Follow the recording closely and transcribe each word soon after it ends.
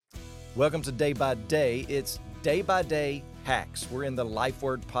Welcome to Day by Day. It's Day by Day Hacks. We're in the Life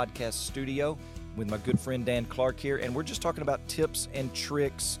Word Podcast studio with my good friend Dan Clark here, and we're just talking about tips and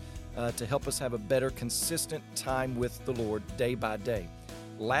tricks to help us have a better, consistent time with the Lord day by day.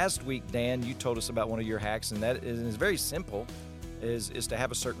 Last week, Dan, you told us about one of your hacks, and that is very simple, is to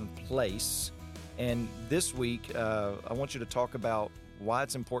have a certain place. And this week, I want you to talk about why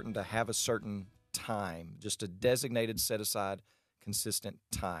it's important to have a certain time, just a designated, set-aside, consistent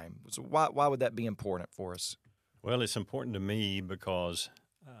time. So why would that be important for us? Well, it's important to me because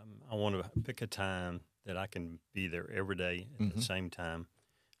I want to pick a time that I can be there every day at the same time.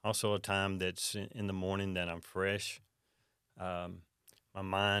 Also a time that's in the morning that I'm fresh. My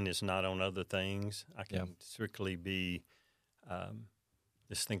mind is not on other things. I can strictly be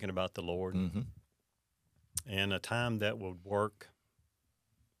just thinking about the Lord. Mm-hmm. And a time that would work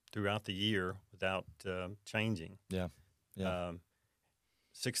throughout the year without changing. Yeah.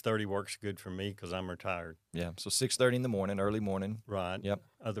 6:30 works good for me because I'm retired. Yeah, so 6:30 in the morning, early morning. Right. Yep.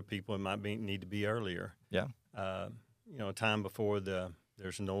 Other people, it might need to be earlier. Yeah. A time before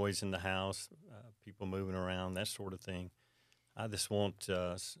there's noise in the house, people moving around, that sort of thing. I just want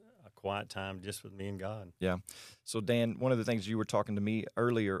a quiet time just with me and God. Yeah. So, Dan, one of the things you were talking to me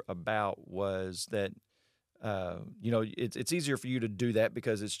earlier about was that, it's easier for you to do that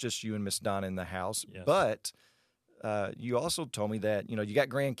because it's just you and Miss Donna in the house. Yes. But you also told me that, you got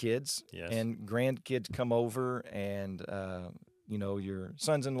grandkids. Yes. And grandkids come over and, your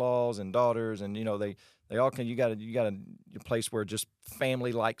sons-in-laws and daughters and, they all can, you got a place where just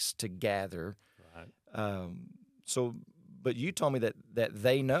family likes to gather. Right. But you told me that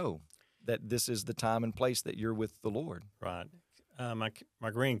they know that this is the time and place that you're with the Lord. Right. My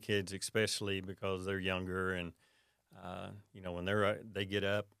grandkids, especially because they're younger and, when they get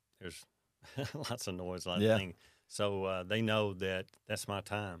up, there's lots of noise, lots of things. So they know that that's my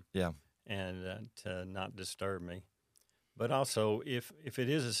time. Yeah. And to not disturb me. But also, if it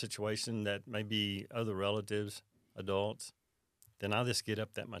is a situation that maybe other relatives, adults, then I'll just get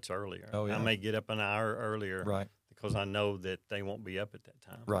up that much earlier. Oh, yeah. I may get up an hour earlier. Right. Because I know that they won't be up at that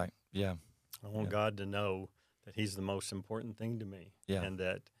time. Right. Yeah. I want God to know that He's the most important thing to me. Yeah. And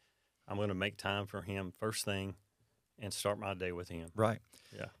that I'm going to make time for Him first thing and start my day with Him. Right.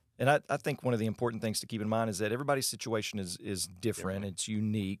 Yeah. And I think one of the important things to keep in mind is that everybody's situation is different. It's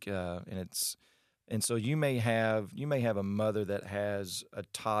unique, and so you may have a mother that has a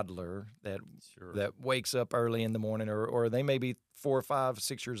toddler that wakes up early in the morning, or they may be 4, 5,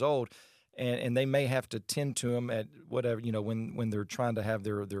 6 years old, and they may have to tend to them at whatever when they're trying to have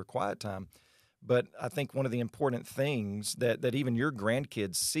their quiet time. But I think one of the important things that even your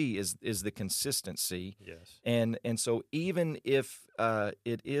grandkids see is the consistency. Yes. And so even if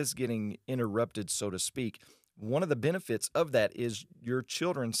it is getting interrupted, so to speak, one of the benefits of that is your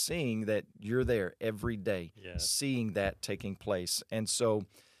children seeing that you're there every day, seeing that taking place. And so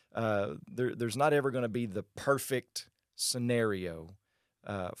there's not ever going to be the perfect scenario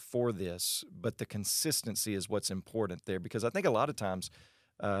for this, but the consistency is what's important there. Because I think a lot of times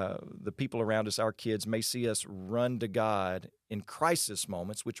the people around us, our kids, may see us run to God in crisis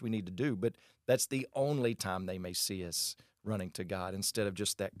moments, which we need to do, but that's the only time they may see us running to God instead of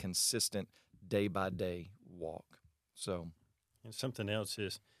just that consistent day-by-day walk. So, and something else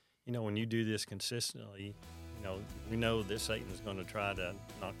is, when you do this consistently, we know that Satan's going to try to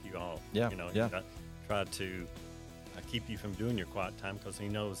knock you off. Yeah. Try to keep you from doing your quiet time because he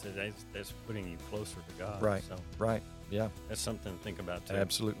knows that that's putting you closer to God. Right. So right. Yeah. That's something to think about too.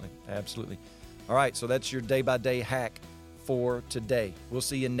 Absolutely. All right. So that's your day-by-day hack for today. We'll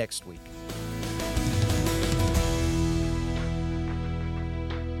see you next week.